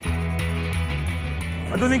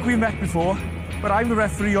I don't think we've met before, but I'm the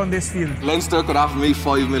referee on this field. Leinster could offer me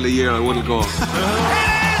 $5 million a year, I wouldn't go. It is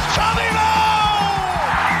Tommy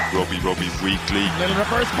Rowe! Rugby Weekly. Little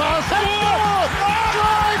reverse pass.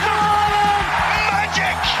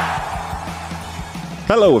 Magic!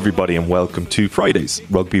 Hello everybody and welcome to Friday's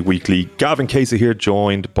Rugby Weekly. Gavin Casey here,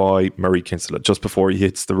 joined by Murray Kinsella. Just before he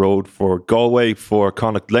hits the road for Galway for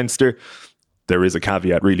Connacht Leinster, there is a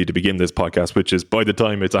caveat really to begin this podcast, which is by the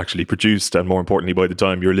time it's actually produced, and more importantly by the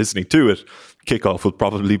time you're listening to it, kickoff will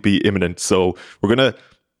probably be imminent. So we're going to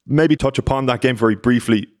maybe touch upon that game very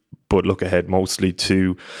briefly, but look ahead mostly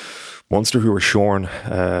to Munster, who are shorn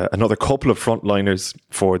another couple of frontliners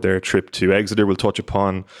for their trip to Exeter. We'll touch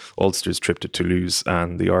upon Ulster's trip to Toulouse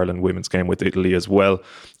and the Ireland women's game with Italy as well.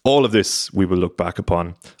 All of this we will look back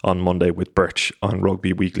upon on Monday with Birch on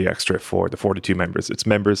Rugby Weekly Extra for the 42 members. It's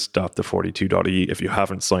members.the42.ie if you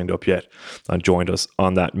haven't signed up yet and joined us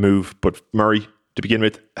on that move. But Murray, to begin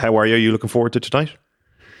with, how are you? Are you looking forward to tonight?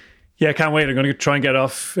 Yeah, can't wait. I'm going to try and get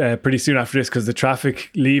off pretty soon after this because the traffic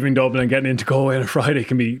leaving Dublin and getting into Galway on a Friday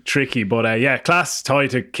can be tricky. But yeah, class tie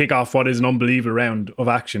to kick off what is an unbelievable round of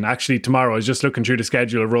action. Actually, tomorrow, I was just looking through the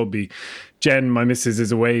schedule of rugby. Jen, my missus,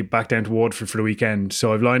 is away back down to Waterford for the weekend.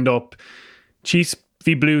 So I've lined up Chiefs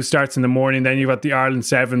v Blues starts in the morning. Then you've got the Ireland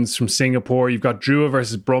Sevens from Singapore. You've got Drua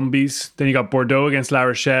versus Brumbies. Then you got Bordeaux against La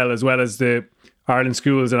Rochelle, as well as the Ireland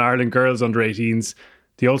Schools and Ireland Girls under 18s.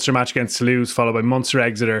 The Ulster match against Toulouse, followed by Munster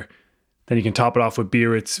Exeter. Then you can top it off with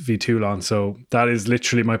Biarritz v Toulon. So that is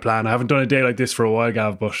literally my plan. I haven't done a day like this for a while,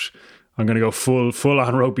 Gav, but I'm going to go full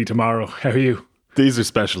on rugby tomorrow. How are you? These are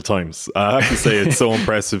special times. I have to say it's so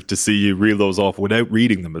impressive to see you reel those off without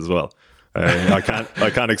reading them as well. I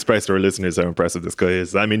can't express to our listeners how impressive this guy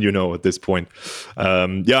is. I mean, you know, at this point.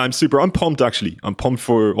 I'm pumped actually. I'm pumped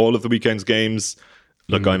for all of the weekend's games.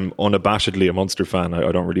 Look, I'm unabashedly a Munster fan.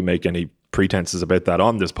 I don't really make any pretenses about that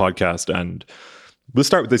on this podcast. And we'll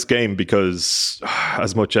start with this game because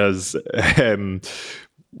as much as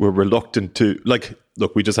we're reluctant to, look,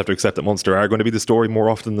 we just have to accept that Munster are going to be the story more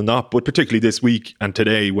often than not, but particularly this week and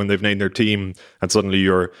today when they've named their team and suddenly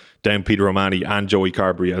you're down Peter O'Mahony and Joey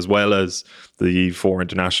Carberry, as well as the 4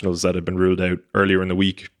 internationals that had been ruled out earlier in the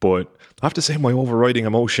week. But I have to say my overriding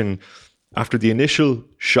emotion after the initial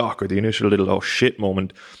shock or the initial little oh shit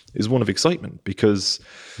moment is one of excitement, because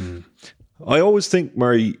I always think,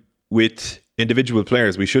 Murray, with individual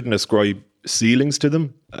players, we shouldn't ascribe ceilings to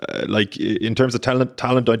them, like in terms of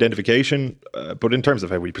talent identification, but in terms of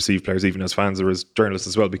how we perceive players, even as fans or as journalists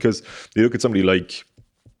as well. Because you look at somebody like,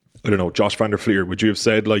 I don't know, Josh van der Flier, would you have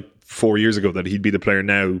said like 4 years ago that he'd be the player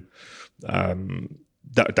now,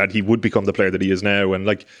 that he would become the player that he is now? And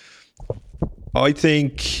like, I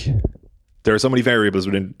think there are so many variables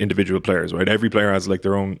within individual players, right? Every player has like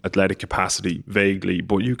their own athletic capacity vaguely,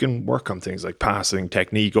 but you can work on things like passing,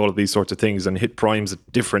 technique, all of these sorts of things, and hit primes at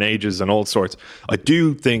different ages and all sorts. I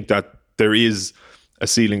do think that there is a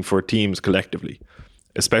ceiling for teams collectively,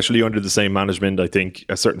 especially under the same management. I think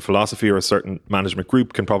a certain philosophy or a certain management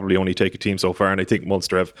group can probably only take a team so far. And I think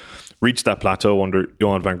Munster have reached that plateau under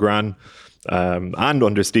Johan van Graan. And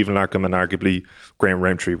under Stephen Larkham and arguably Graham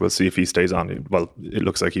Rowntree. We'll see if he stays on. Well, it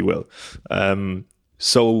looks like he will.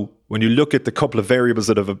 So when you look at the couple of variables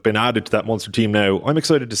that have been added to that Munster team now, I'm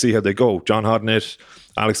excited to see how they go. John Hodnett,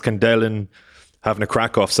 Alex Kendellen having a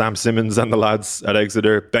crack off Sam Simmons and the lads at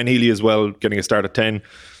Exeter. Ben Healy as well, getting a start at 10.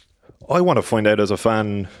 I want to find out as a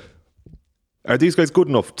fan, are these guys good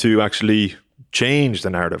enough to actually change the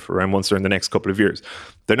narrative around Munster in the next couple of years?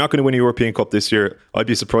 They're not going to win a European Cup this year. I'd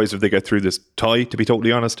be surprised if they get through this tie, to be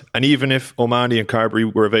totally honest. And even if O'Mahony and Carberry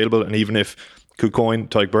were available, and even if Kukoin,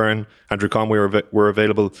 Tyke Byrne, Andrew Conway were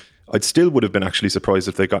available, I'd still would have been actually surprised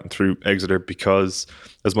if they'd gotten through Exeter, because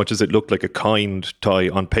as much as it looked like a kind tie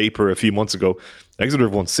on paper a few months ago, Exeter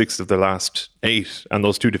have won 6 of their last 8, and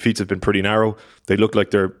those 2 defeats have been pretty narrow. They look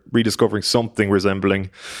like they're rediscovering something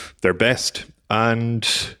resembling their best. And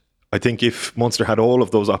I think if Munster had all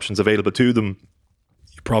of those options available to them,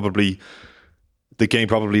 the game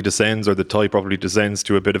probably descends, or the tie probably descends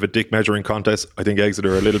to a bit of a dick measuring contest. I think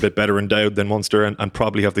Exeter are a little bit better endowed than Munster and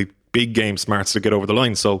probably have the big game smarts to get over the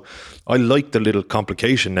line. So I like the little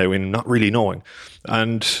complication now in not really knowing.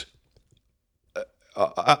 And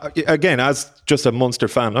again, as just a Munster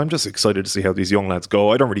fan, I'm just excited to see how these young lads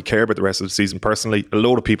go. I don't really care about the rest of the season personally. A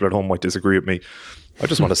load of people at home might disagree with me. I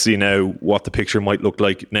just want to see now what the picture might look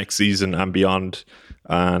like next season and beyond.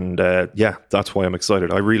 And that's why I'm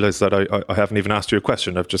excited. I realise that I haven't even asked you a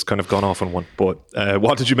question. I've just kind of gone off on one. But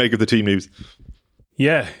what did you make of the team news?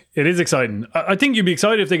 Yeah, it is exciting. I think you'd be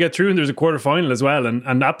excited if they get through and there's a quarter final as well.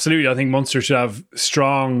 And absolutely, I think Munster should have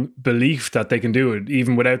strong belief that they can do it,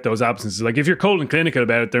 even without those absences. Like, if you're cold and clinical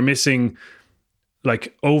about it, they're missing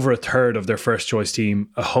like over a third of their first choice team,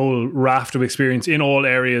 a whole raft of experience in all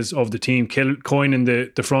areas of the team. Coyne in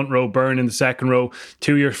the front row, Byrne in the second row,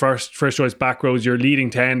 2 year first choice back rows, your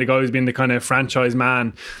leading 10, the guy who's been the kind of franchise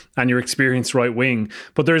man, and your experienced right wing.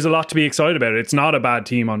 But there's a lot to be excited about. It's not a bad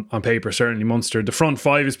team on paper, certainly Munster. The front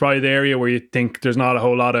five is probably the area where you think there's not a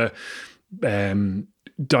whole lot of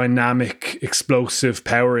dynamic, explosive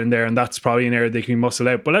power in there, and that's probably an area they can muscle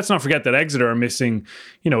out. But let's not forget that Exeter are missing,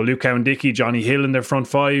 Luke Cowan-Dickey, Johnny Hill in their front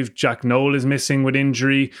five. Jack Noel is missing with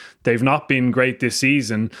injury. They've not been great this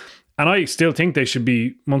season, and I still think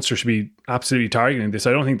Munster should be absolutely targeting this.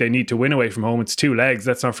 I don't think they need to win away from home. It's 2 legs,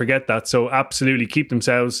 let's not forget that. So absolutely keep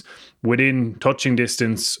themselves within touching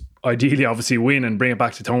distance. Ideally, obviously, win and bring it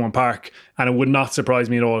back to Thomond Park, and it would not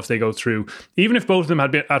surprise me at all if they go through. Even if both of them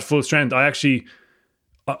had been at full strength,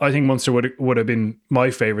 I think Munster would have been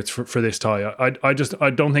my favourites for this tie. I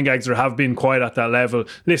don't think Exeter have been quite at that level.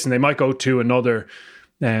 Listen, they might go to another,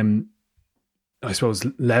 I suppose,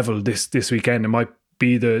 level this weekend. It might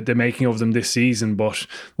be the making of them this season, but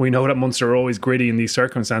we know that Munster are always gritty in these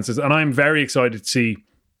circumstances. And I'm very excited to see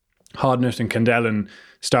Hodnett and Candellen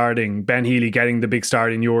starting, Ben Healy getting the big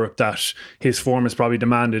start in Europe that his form has probably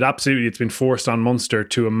demanded. Absolutely, it's been forced on Munster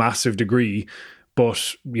to a massive degree.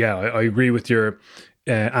 But yeah, I agree with your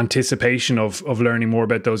anticipation of learning more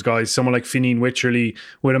about those guys. Someone like Fineen Wycherley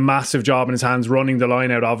with a massive job in his hands running the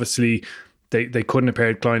line out. Obviously they couldn't have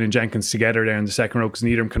paired Klein and Jenkins together there in the second row because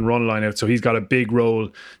neither of them can run a line out, so he's got a big role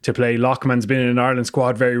to play. Lockman's been in an Ireland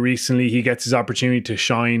squad very recently. He gets his opportunity to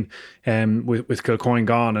shine with Kilcoyne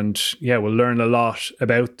gone, and yeah, we'll learn a lot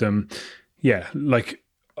about them. Yeah, like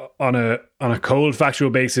on a cold factual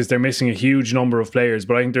basis, they're missing a huge number of players,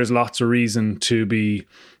 but I think there's lots of reason to be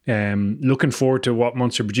looking forward to what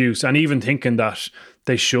Munster produce, and even thinking that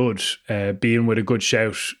they should be in with a good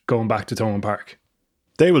shout going back to Thomond Park.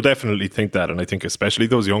 They will definitely think that, and I think especially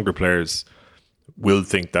those younger players will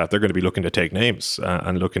think that. They're going to be looking to take names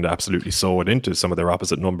and looking to absolutely sow it into some of their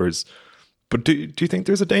opposite numbers. But do you think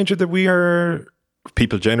there's a danger that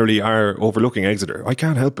people generally are overlooking Exeter? I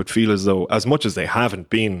can't help but feel as though, as much as they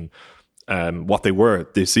haven't been what they were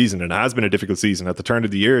this season, and it has been a difficult season. At the turn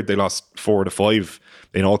of the year, they lost 4 to 5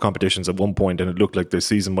 in all competitions at one point, and it looked like their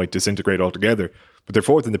season might disintegrate altogether. But they're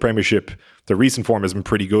 4th in the Premiership. Their recent form has been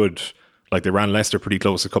pretty good. Like, they ran Leicester pretty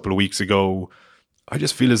close a couple of weeks ago. I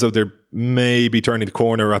just feel as though they're maybe turning the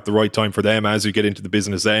corner at the right time for them as you get into the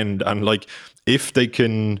business end. And like, if they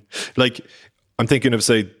can, like, I'm thinking of,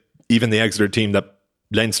 say, even the Exeter team that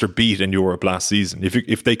Leinster beat in Europe last season.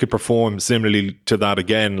 If they could perform similarly to that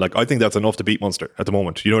again, like, I think that's enough to beat Munster at the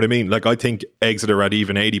moment. You know what I mean? Like, I think Exeter at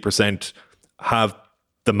even 80% have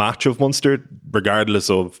the match of Munster, regardless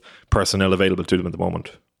of personnel available to them at the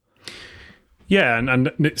moment. Yeah,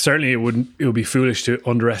 and certainly it would be foolish to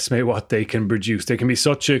underestimate what they can produce. They can be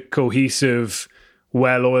such a cohesive,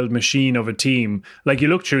 well-oiled machine of a team. Like, you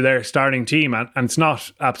look through their starting team, and it's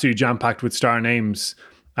not absolutely jam-packed with star names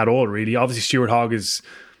at all, really. Obviously, Stuart Hogg is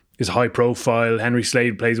high profile. Henry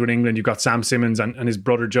Slade plays with England. You've got Sam Simmons and his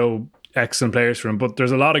brother Joe, excellent players for him. But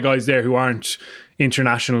there's a lot of guys there who aren't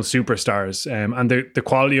international superstars. And the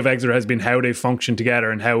quality of Exeter has been how they function together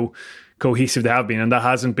and how cohesive they have been. And that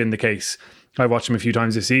hasn't been the case. I've watched them a few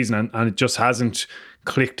times this season, and it just hasn't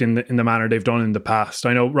clicked in the manner they've done in the past.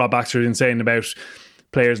 I know Rob Baxter has been saying about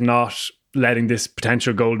players not letting this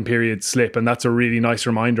potential golden period slip, and that's a really nice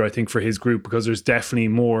reminder, I think, for his group, because there's definitely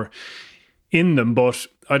more in them. But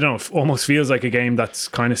I don't know, it almost feels like a game that's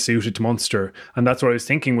kind of suited to Munster, and that's what I was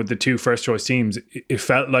thinking with the 2 first choice teams. It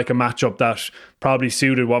felt like a matchup that probably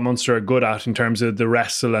suited what Munster are good at in terms of the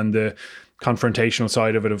wrestle and the confrontational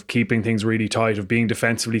side of it, of keeping things really tight, of being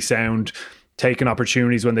defensively sound, taking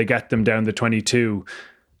opportunities when they get them down the 22.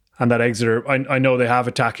 And that Exeter, I know they have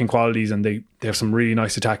attacking qualities and they have some really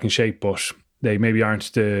nice attacking shape, but they maybe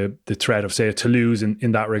aren't the threat of, say, a Toulouse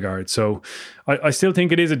in that regard. So I still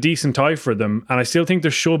think it is a decent tie for them, and I still think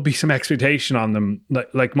there should be some expectation on them.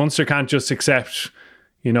 Like Munster can't just accept,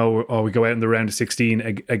 we go out in the round of 16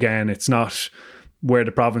 again. It's not where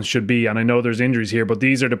the province should be. And I know there's injuries here, but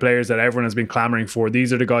these are the players that everyone has been clamouring for.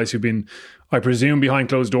 These are the guys who've been, I presume, behind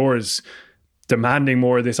closed doors, demanding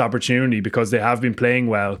more of this opportunity because they have been playing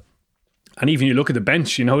well. And even you look at the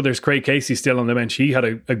bench, there's Craig Casey still on the bench. He had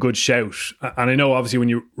a good shout. And I know obviously when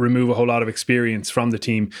you remove a whole lot of experience from the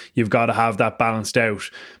team, you've got to have that balanced out.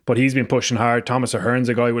 But he's been pushing hard. Thomas Ahern's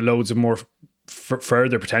a guy with loads of more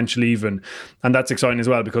further potential even, and that's exciting as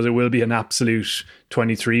well because it will be an absolute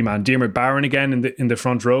 23 man. Diarmuid Barron again in the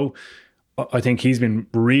front row. I think he's been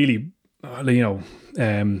really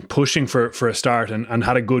pushing for a start and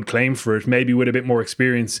had a good claim for it. Maybe with a bit more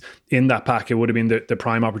experience in that pack, it would have been the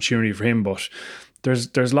prime opportunity for him. But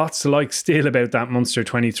there's lots to like still about that Munster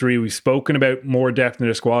 23. We've spoken about more depth in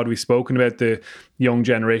their squad. We've spoken about the young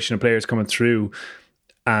generation of players coming through.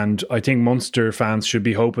 And I think Munster fans should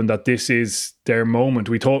be hoping that this is their moment.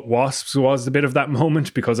 We thought Wasps was a bit of that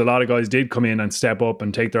moment because a lot of guys did come in and step up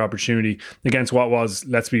and take their opportunity against what was,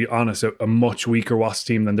 let's be honest, a much weaker Wasps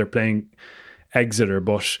team than they're playing Exeter.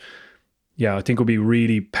 But yeah, I think it'll be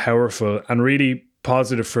really powerful and really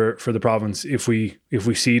positive for the province if we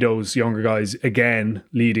see those younger guys again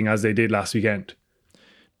leading as they did last weekend.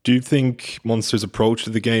 Do you think Munster's approach to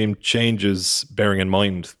the game changes, bearing in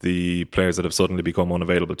mind the players that have suddenly become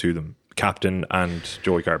unavailable to them, Captain and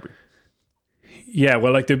Joey Carbery? Yeah,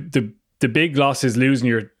 well, like the big loss is losing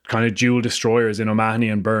your kind of dual destroyers in O'Mahony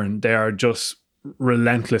and Byrne. They are just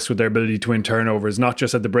relentless with their ability to win turnovers, not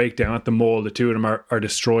just at the breakdown, at the maul. The two of them are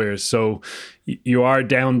destroyers. So you are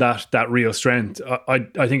down that real strength. I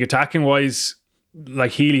think attacking wise,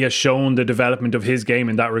 like Healy has shown the development of his game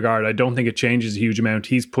in that regard. I don't think it changes a huge amount.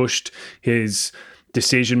 He's pushed his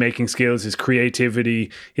decision-making skills, his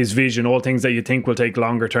creativity, his vision, all things that you think will take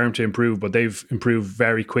longer term to improve, but they've improved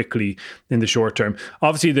very quickly in the short term.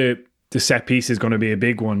 Obviously, the set piece is going to be a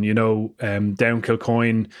big one, down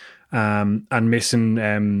Kilcoyne and missing,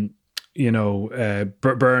 Byrne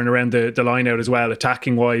around the line out as well,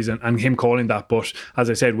 attacking-wise, and him calling that. But as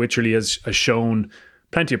I said, Wycherley has shown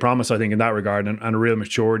plenty of promise, I think, in that regard, and a real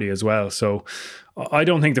maturity as well. So I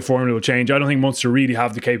don't think the formula will change. I don't think Munster really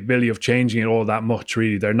have the capability of changing it all that much,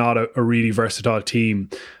 really. They're not a really versatile team.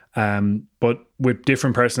 But with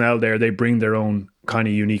different personnel there, they bring their own kind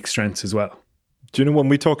of unique strengths as well. Do you know, when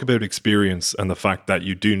we talk about experience and the fact that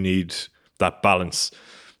you do need that balance,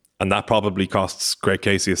 and that probably costs Greg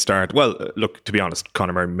Casey a start. Well, look, to be honest,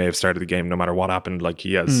 Conor Murray may have started the game no matter what happened. Like,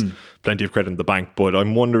 he has plenty of credit in the bank. But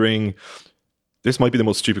I'm wondering, this might be the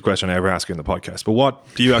most stupid question I ever ask you in the podcast, but what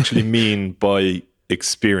do you actually mean by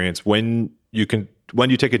experience when you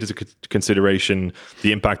take into consideration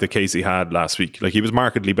the impact that Casey had last week? Like, he was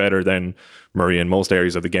markedly better than Murray in most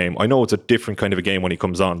areas of the game. I know it's a different kind of a game when he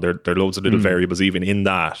comes on. There are loads of little variables even in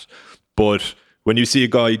that. But when you see a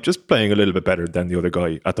guy just playing a little bit better than the other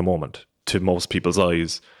guy at the moment, to most people's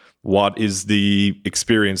eyes, what is the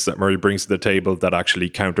experience that Murray brings to the table that actually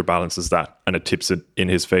counterbalances that and it tips it in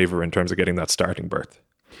his favour in terms of getting that starting berth?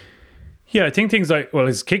 Yeah, I think things like, well,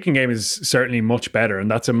 his kicking game is certainly much better, and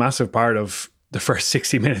that's a massive part of the first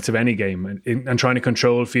 60 minutes of any game, and trying to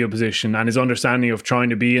control field position and his understanding of trying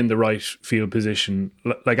to be in the right field position.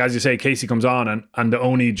 Like, as you say, Casey comes on and the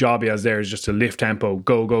only job he has there is just to lift tempo,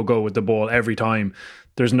 go with the ball every time.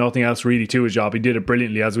 There's nothing else really to his job. He did it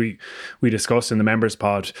brilliantly, as we discussed in the members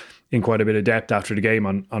pod in quite a bit of depth after the game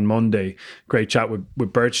on Monday. Great chat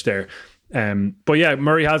with Birch there. But yeah,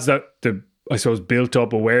 Murray has the I suppose built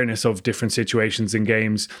up awareness of different situations in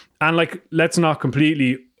games, and like, let's not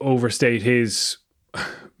completely overstate his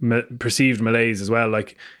perceived malaise as well.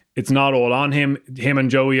 Like, it's not all on him. Him and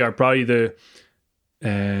Joey are probably the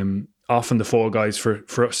often the fall guys for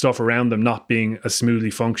stuff around them not being as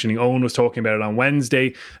smoothly functioning. Owen was talking about it on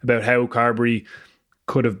Wednesday about how Carbery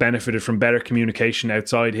could have benefited from better communication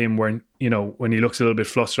outside him, when he looks a little bit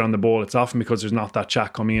flustered on the ball, it's often because there's not that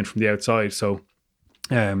chat coming in from the outside. So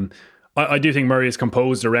I do think Murray is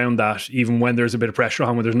composed around that, even when there's a bit of pressure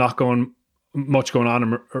on, when there's not much going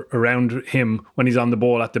on around him. When he's on the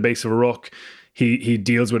ball at the base of a ruck, he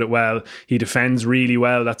deals with it well. He defends really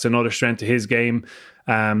well. That's another strength of his game.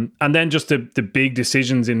 And then just the big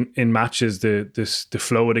decisions in matches, the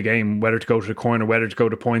flow of the game, whether to go to the corner, whether to go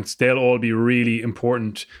to points, they'll all be really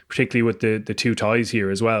important, particularly with the two ties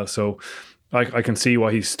here as well. So I can see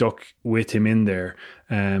why he's stuck with him in there.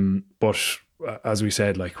 But as we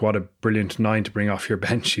said, like, what a brilliant 9 to bring off your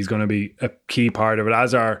bench. He's going to be a key part of it,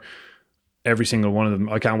 as are every single one of them.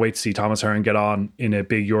 I can't wait to see Thomas Hearn get on in a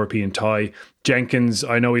big European tie. Jenkins,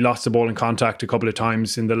 I know he lost the ball in contact a couple of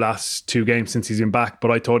times in the last 2 games since he's been back,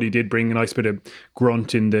 but I thought he did bring a nice bit of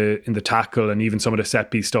grunt in the tackle and even some of the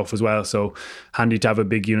set piece stuff as well. So handy to have a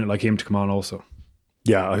big unit like him to come on also.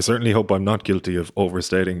 Yeah, I certainly hope I'm not guilty of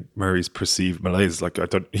overstating Murray's perceived malaise. Like, I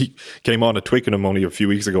thought he came on at Twickenham only a few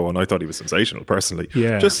weeks ago, and I thought he was sensational personally.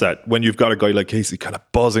 Yeah. Just that when you've got a guy like Casey kind of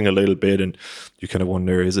buzzing a little bit, and you kind of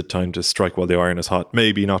wonder, is it time to strike while the iron is hot?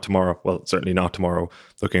 Maybe not tomorrow. Well, certainly not tomorrow.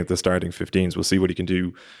 Looking at the starting 15s, we'll see what he can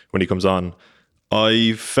do when he comes on.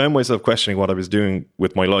 I found myself questioning what I was doing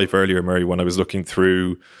with my life earlier, Murray, when I was looking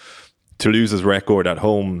through Toulouse's record at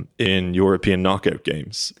home in European knockout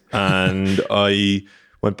games. And I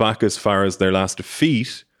went back as far as their last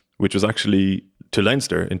defeat, which was actually to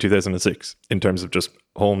Leinster in 2006, in terms of just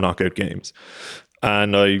home knockout games.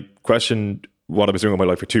 And I questioned what I was doing with my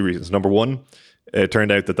life for two reasons. Number one, it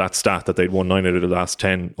turned out that stat that they'd won 9 out of the last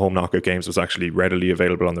 10 home knockout games was actually readily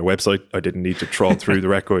available on their website. I didn't need to trawl through the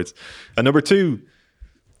records. And number two,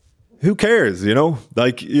 who cares, you know?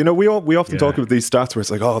 Like, you know, we often talk about these stats where it's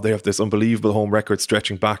like, oh, they have this unbelievable home record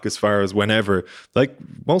stretching back as far as whenever. Like,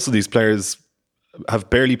 most of these players have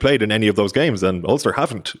barely played in any of those games, and Ulster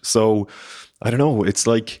haven't. So, I don't know. It's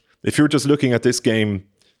like, if you're just looking at this game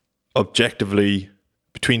objectively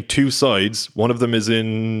between two sides, one of them is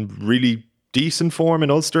in really decent form in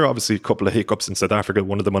Ulster, obviously a couple of hiccups in South Africa,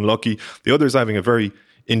 one of them unlucky. The other is having a very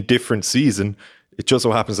indifferent season. It just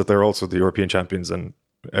so happens that they're also the European champions and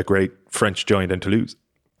a great French giant in Toulouse.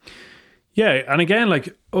 Yeah, and again,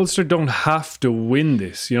 like, Ulster don't have to win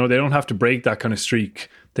this. You know, they don't have to break that kind of streak.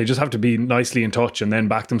 They just have to be nicely in touch and then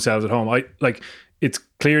back themselves at home. It's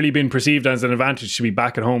clearly been perceived as an advantage to be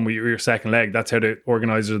back at home with your second leg. That's how the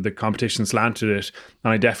organisers of the competition slanted it.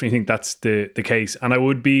 And I definitely think that's the case. And I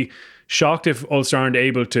would be shocked if Ulster aren't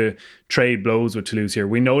able to trade blows with Toulouse here.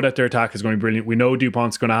 We know that their attack is going to be brilliant. We know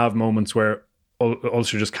DuPont's going to have moments where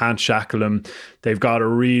Ulster just can't shackle them. They've got a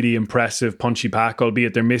really impressive punchy pack,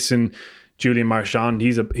 albeit they're missing Julian Marchand.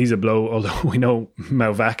 He's a blow, although we know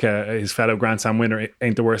Mauveka, his fellow Grand Slam winner,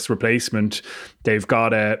 ain't the worst replacement. They've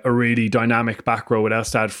got a really dynamic back row with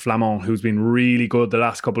Elstad Flamand, who's been really good the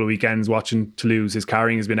last couple of weekends watching Toulouse. His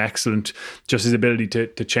carrying has been excellent, just his ability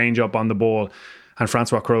to change up on the ball. And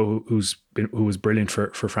Francois Crowe, who was brilliant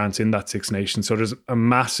for France in that Six Nations. So there's a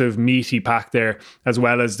massive meaty pack there, as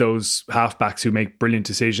well as those halfbacks who make brilliant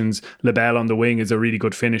decisions. Lebel on the wing is a really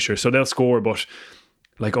good finisher, so they'll score. But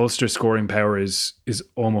like, Ulster's scoring power is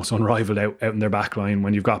almost unrivaled out in their back line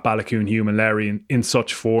when you've got Balakoon, Hume and Larry in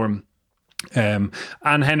such form. And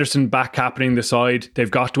Henderson back captaining the side.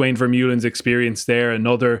 They've got Dwayne Vermeulen's experience there,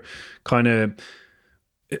 another kind of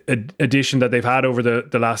addition that they've had over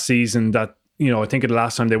the last season that, you know, I think the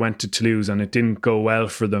last time they went to Toulouse and it didn't go well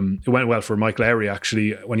for them. It went well for Michael Airy,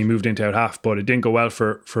 actually, when he moved into out half, but it didn't go well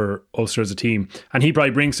for Ulster as a team. And he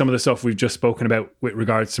probably brings some of the stuff we've just spoken about with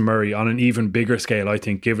regards to Murray on an even bigger scale, I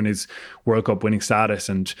think, given his World Cup winning status,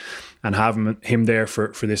 and having him there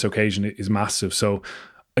for this occasion is massive. So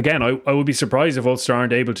again, I would be surprised if Ulster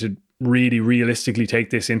aren't able to really realistically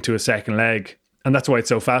take this into a second leg. And that's why it's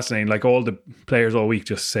so fascinating. Like, all the players all week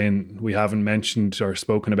just saying we haven't mentioned or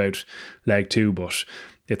spoken about leg 2, but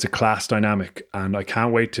it's a class dynamic. And I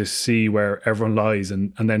can't wait to see where everyone lies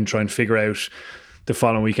and then try and figure out the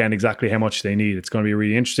following weekend exactly how much they need. It's going to be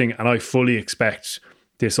really interesting. And I fully expect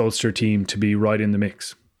this Ulster team to be right in the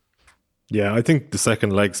mix. Yeah, I think the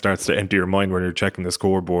second leg starts to enter your mind when you're checking the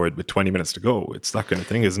scoreboard with 20 minutes to go. It's that kind of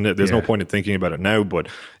thing, isn't it? There's no point in thinking about it now, but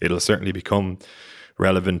it'll certainly become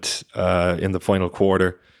relevant in the final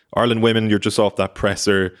quarter. Ireland women, you're just off that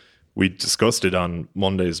presser. We discussed it on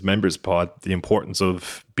Monday's members pod, the importance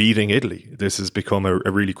of beating Italy. This has become a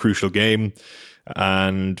really crucial game,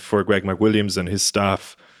 and for Greg McWilliams and his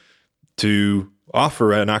staff to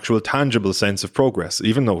offer an actual tangible sense of progress,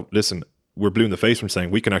 even though, listen, we're blue in the face from saying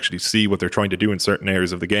we can actually see what they're trying to do in certain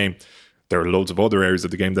areas of the game. There are loads of other areas of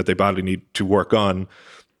the game that they badly need to work on,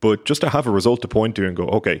 but just to have a result to point to and go,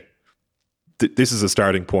 okay, this is a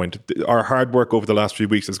starting point. Our hard work over the last few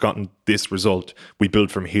weeks has gotten this result. We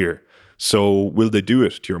build from here. So will they do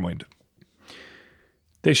it, to your mind?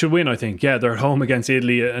 They should win, I think. Yeah, they're at home against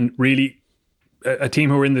Italy, and really a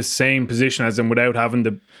team who are in the same position as them without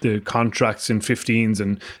having the contracts in 15s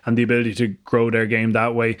and the ability to grow their game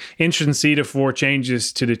that way. Interesting to see the 4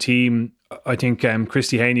 changes to the team. I think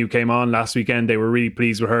Christy Haney, who came on last weekend, they were really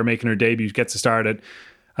pleased with her making her debut. Gets a start at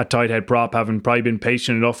tight head prop, having probably been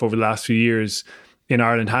patient enough over the last few years in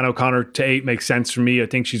Ireland. Hannah O'Connor to 8 makes sense for me. I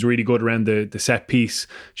think she's really good around the set piece.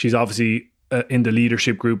 She's obviously in the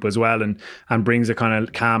leadership group as well, and brings a kind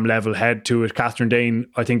of calm, level head to it. Catherine Dane,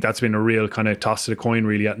 I think that's been a real kind of toss of the coin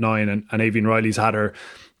really at 9, and Avian Riley's had her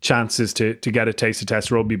chances to get a taste of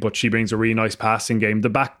Test rugby, but she brings a really nice passing game. The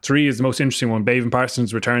back 3 is the most interesting one. Bevan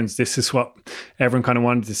Parsons returns. This is what everyone kind of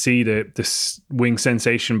wanted to see, the wing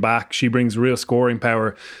sensation back. She brings real scoring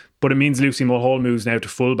power, but it means Lucy Mulhall moves now to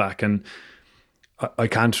fullback, and I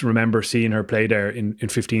can't remember seeing her play there in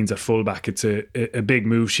 15s at fullback. It's a big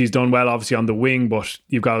move. She's done well, obviously, on the wing, but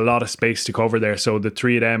you've got a lot of space to cover there. So the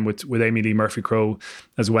three of them with Amy Lee Murphy-Crowe,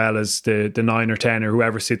 as well as the 9 or 10 or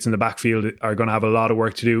whoever sits in the backfield, are going to have a lot of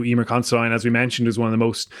work to do. Emer Considine, as we mentioned, is one of the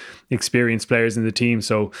most experienced players in the team.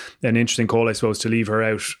 So an interesting call, I suppose, to leave her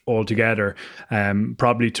out altogether.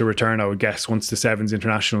 Probably to return, I would guess, once the Sevens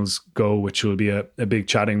internationals go, which will be a big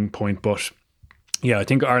chatting point. But yeah, I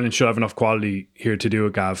think Ireland should have enough quality here to do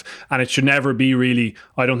it, Gav. And it should never be really,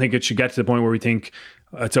 I don't think it should get to the point where we think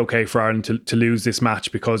it's okay for Ireland to lose this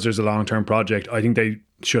match because there's a long-term project. I think they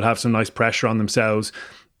should have some nice pressure on themselves,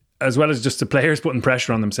 as well as just the players putting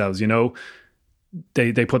pressure on themselves. You know,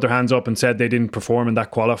 they put their hands up and said they didn't perform in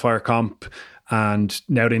that qualifier comp, and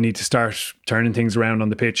now they need to start turning things around on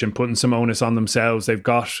the pitch and putting some onus on themselves. They've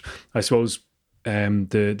got, I suppose,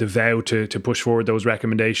 the vow to push forward those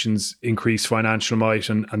recommendations, increase financial might,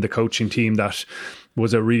 and the coaching team that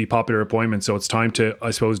was a really popular appointment. So it's time to, I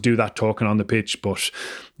suppose, do that talking on the pitch. But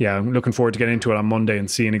yeah, I'm looking forward to getting into it on Monday and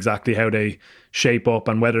seeing exactly how they shape up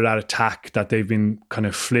and whether that attack that they've been kind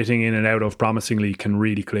of flitting in and out of promisingly can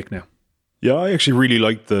really click now. Yeah, I actually really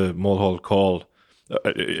like the Mulhall call.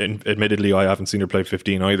 Admittedly, I haven't seen her play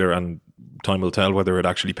 15 either, and time will tell whether it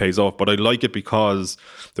actually pays off. But I like it because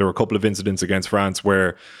there were a couple of incidents against France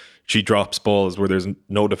where she drops balls where there's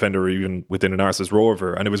no defender even within an arse's row of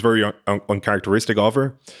her, and it was very uncharacteristic of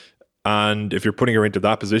her. And if you're putting her into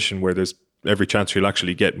that position where there's every chance she'll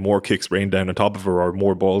actually get more kicks rained down on top of her or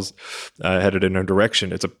more balls headed in her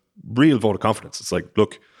direction, it's a real vote of confidence. It's like,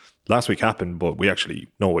 look, last week happened, but we actually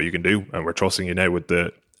know what you can do, and we're trusting you now with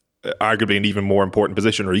the arguably an even more important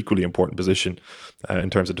position or equally important position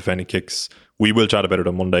in terms of defending kicks. We will chat about it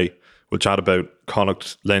on Monday. We'll chat about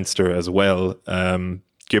Connacht Leinster as well.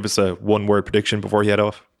 Give us a one-word prediction before you head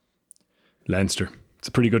off. Leinster. It's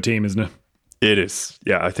a pretty good team, isn't it? It is.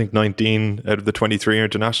 Yeah, I think 19 out of the 23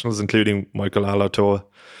 internationals, including Michael Alatoa,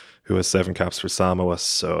 who has 7 caps for Samoa.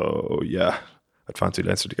 So yeah, I'd fancy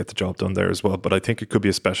Leinster to get the job done there as well. But I think it could be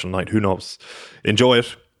a special night. Who knows? Enjoy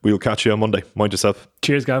it. We'll catch you on Monday. Mind yourself.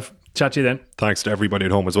 Cheers, Gav. Chat to you then. Thanks to everybody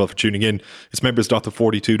at home as well for tuning in. It's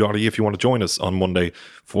members.the42.ie if you want to join us on Monday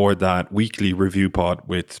for that weekly review pod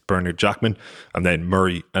with Bernard Jackman. And then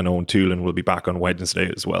Murray and Owen Toolan will be back on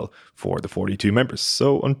Wednesday as well for the 42 members.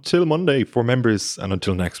 So until Monday for members and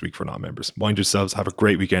until next week for non-members. Mind yourselves. Have a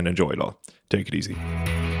great weekend. Enjoy it all. Take it easy.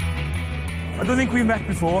 I don't think we've met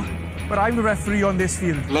before, but I'm the referee on this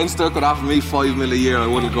field. Leinster could offer me $5 million a year, I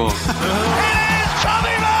wouldn't go.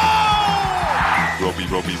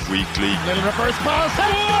 Robbie Weekly. Little reverse pass.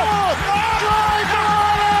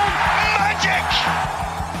 Magic!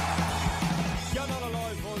 You're not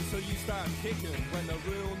alive until you start kicking when the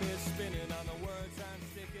real